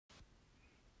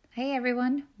Hey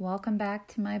everyone, welcome back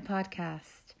to my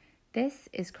podcast. This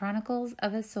is Chronicles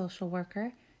of a Social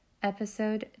Worker,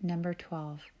 episode number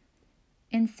 12.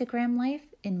 Instagram Life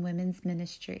in Women's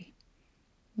Ministry.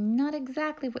 Not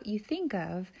exactly what you think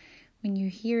of when you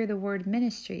hear the word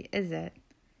ministry, is it?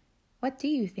 What do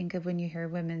you think of when you hear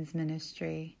women's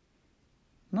ministry?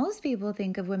 Most people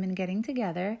think of women getting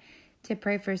together to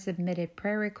pray for submitted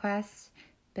prayer requests,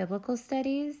 biblical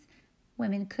studies,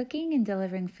 women cooking and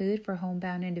delivering food for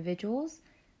homebound individuals,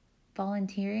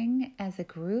 volunteering as a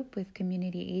group with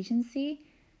community agency,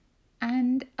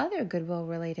 and other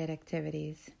goodwill-related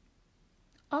activities.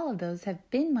 All of those have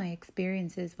been my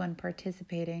experiences when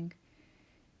participating.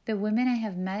 The women I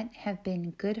have met have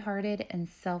been good-hearted and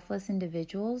selfless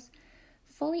individuals,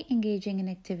 fully engaging in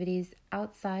activities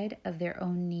outside of their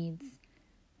own needs.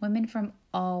 Women from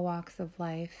all walks of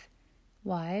life,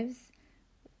 wives,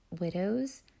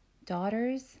 widows,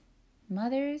 daughters,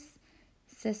 mothers,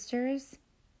 sisters,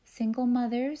 single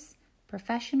mothers,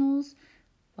 professionals,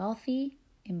 wealthy,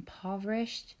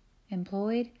 impoverished,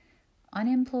 employed,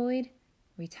 unemployed,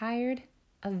 retired,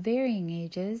 of varying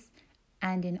ages,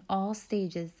 and in all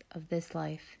stages of this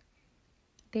life.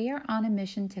 They are on a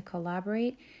mission to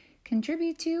collaborate,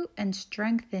 contribute to, and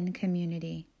strengthen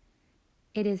community.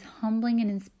 It is humbling and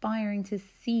inspiring to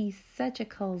see such a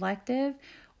collective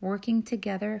working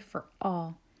together for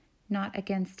all, not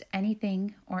against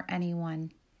anything or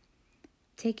anyone.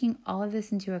 Taking all of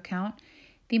this into account,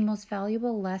 the most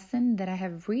valuable lesson that I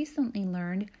have recently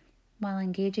learned while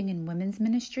engaging in women's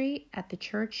ministry at the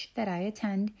church that I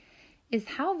attend is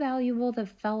how valuable the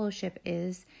fellowship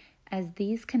is as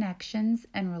these connections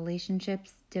and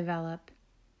relationships develop.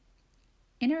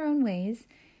 In our own ways,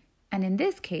 and in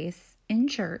this case, in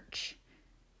church,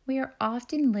 we are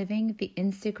often living the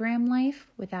Instagram life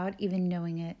without even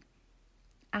knowing it.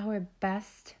 Our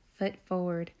best foot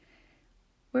forward.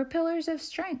 We're pillars of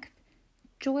strength,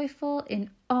 joyful in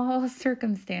all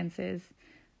circumstances,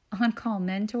 on-call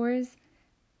mentors,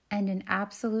 and an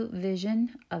absolute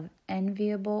vision of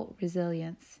enviable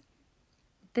resilience.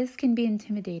 This can be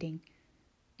intimidating.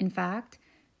 In fact,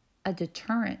 a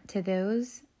deterrent to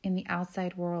those in the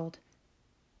outside world.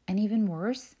 And even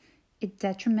worse, it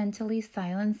detrimentally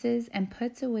silences and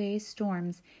puts away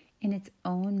storms in its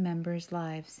own members'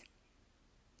 lives.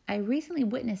 I recently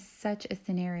witnessed such a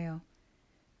scenario.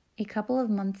 A couple of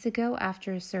months ago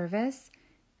after a service,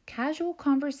 casual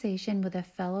conversation with a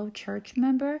fellow church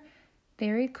member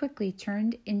very quickly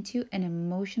turned into an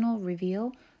emotional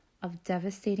reveal of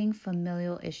devastating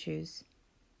familial issues.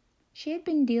 She had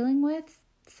been dealing with,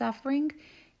 suffering,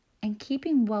 and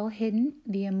keeping well hidden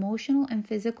the emotional and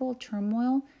physical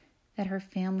turmoil that her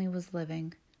family was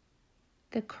living.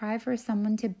 The cry for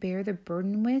someone to bear the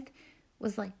burden with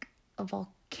was like a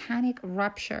volcanic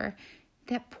rupture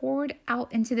that poured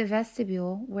out into the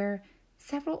vestibule, where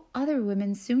several other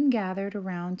women soon gathered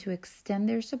around to extend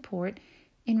their support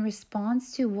in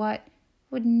response to what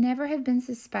would never have been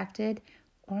suspected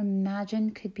or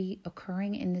imagined could be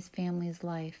occurring in this family's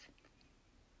life.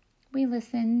 We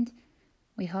listened,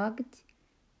 we hugged,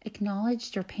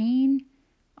 acknowledged her pain,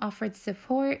 offered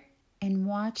support, and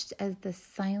watched as the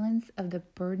silence of the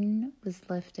burden was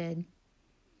lifted.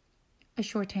 A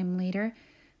short time later,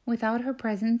 without her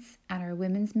presence at our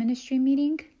women's ministry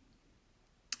meeting,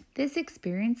 this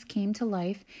experience came to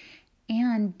life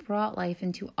and brought life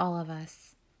into all of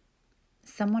us.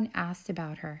 Someone asked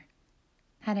about her.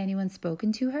 Had anyone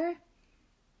spoken to her?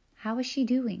 How is she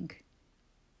doing?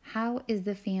 How is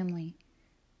the family?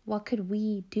 What could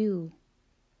we do?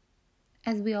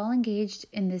 As we all engaged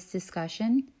in this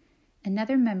discussion,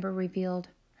 another member revealed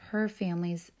her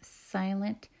family's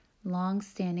silent,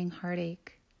 long-standing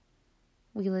heartache.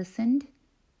 We listened.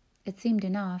 It seemed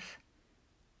enough.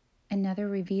 Another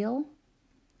reveal.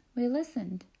 We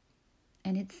listened.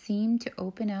 And it seemed to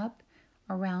open up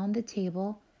around the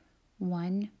table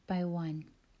one by one.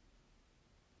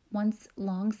 Once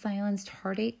long silenced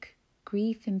heartache,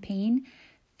 grief, and pain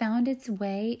found its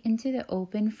way into the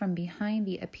open from behind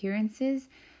the appearances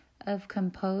of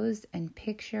composed and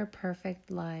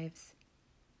picture-perfect lives.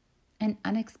 An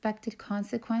unexpected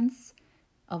consequence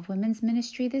of women's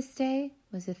ministry this day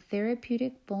was a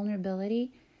therapeutic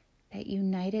vulnerability that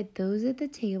united those at the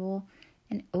table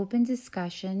and open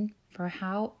discussion for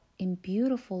how, in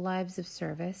beautiful lives of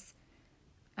service,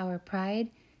 our pride,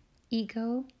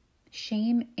 ego,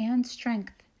 shame, and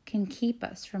strength can keep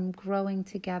us from growing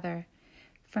together,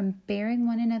 from bearing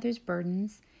one another's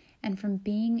burdens, and from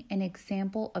being an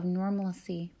example of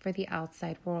normalcy for the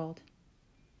outside world.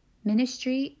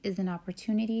 Ministry is an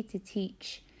opportunity to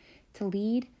teach, to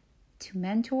lead, to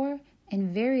mentor, and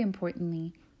very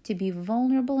importantly, to be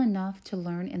vulnerable enough to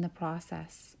learn in the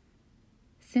process.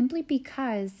 Simply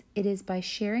because it is by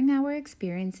sharing our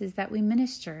experiences that we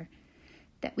minister,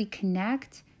 that we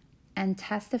connect and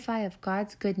testify of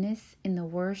God's goodness in the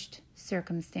worst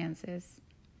circumstances.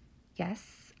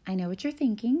 Yes, I know what you're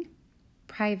thinking.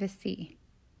 Privacy.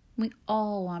 We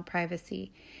all want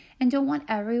privacy and don't want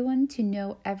everyone to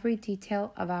know every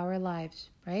detail of our lives,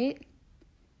 right?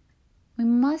 We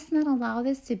must not allow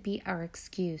this to be our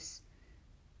excuse.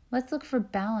 Let's look for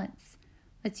balance.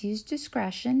 Let's use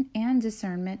discretion and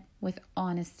discernment with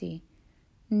honesty.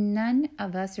 None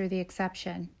of us are the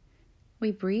exception.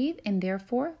 We breathe and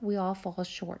therefore we all fall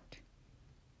short.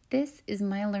 This is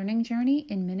my learning journey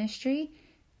in ministry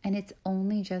and it's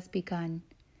only just begun.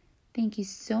 Thank you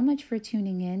so much for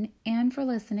tuning in and for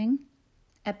listening.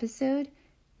 Episode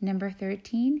number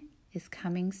 13 is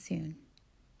coming soon.